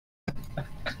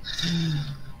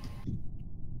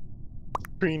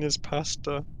Green is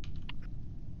pasta.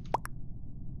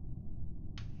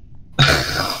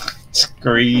 It's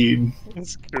green.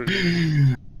 It's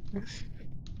green.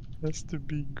 Has to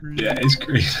be green. Yeah, it's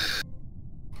green.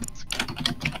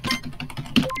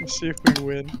 Let's see if we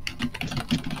win.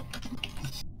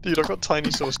 Dude, I got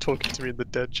Tiny Sauce talking to me in the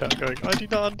dead chat going, I do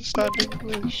not understand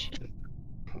English.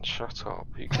 Shut up,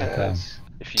 who cares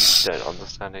if you don't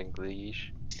understand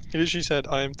English? He literally said,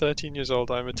 I am 13 years old,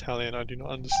 I am Italian, I do not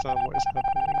understand what is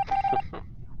happening.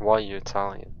 Why are you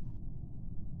Italian?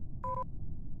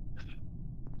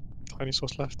 Tiny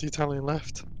Sauce left, the Italian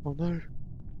left. Oh no.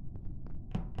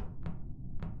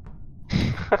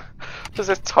 There's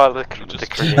a Tyler Just the what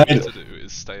Korean. we need to do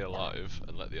is stay alive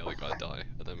and let the other guy die,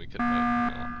 and then we can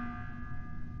vote.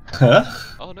 Huh?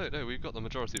 Oh no, we've got the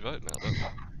majority vote now, don't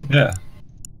we? Yeah.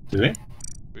 Do we?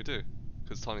 We do,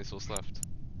 because Tiny Sauce left.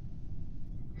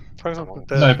 Tiny Sauce was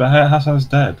No, dead. but Hassan's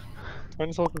dead.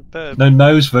 Tiny Sauce was dead. No,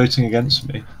 No's voting against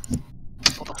me.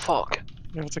 What the fuck?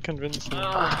 You have to convince him.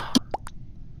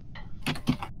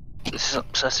 This is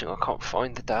upsetting, I can't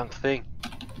find the damn thing.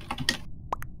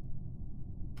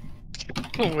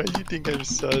 Why do you think I'm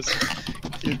sus?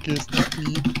 You guess the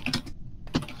queen.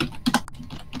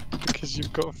 Because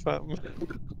you've got a fat man.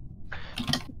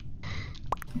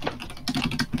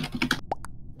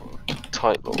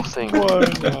 Tight little thing. Why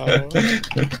now?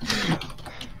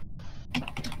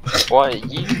 Why are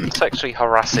you sexually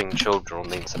harassing children on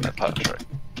the internet, Patrick?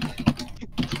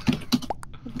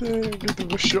 Damn, the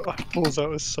wish your eyeballs out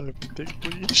with soap and dick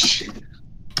bleach.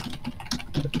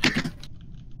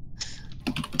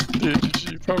 Dude,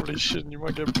 you probably shouldn't, you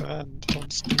might get banned on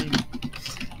Steam.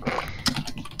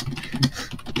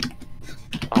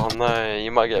 Oh no,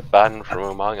 you might get banned from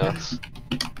Among Us.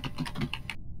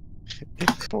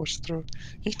 Postro.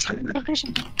 That's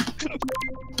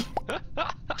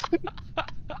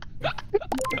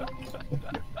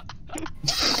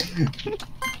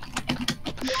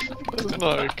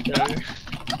not okay.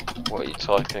 What are you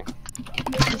typing?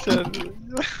 You said,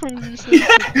 what did you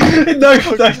say? No,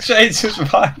 James is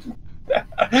fine.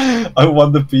 I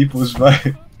won the people's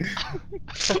vote.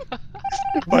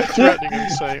 By threatening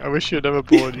and saying, I wish you had never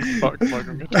born, you fuck mug,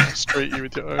 I'm going to castrate you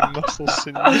with your own muscle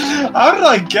sinews. How did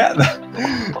I get that?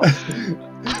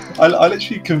 I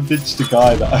literally convinced the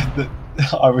guy that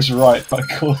I was right by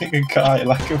calling a guy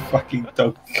like a fucking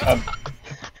dog cunt.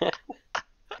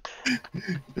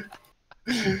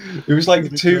 It was like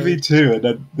 2v2, and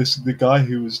then the guy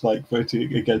who was like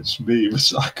voting against me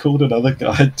was I called another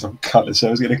guy a dog cunt, so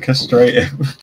I was gonna castrate him.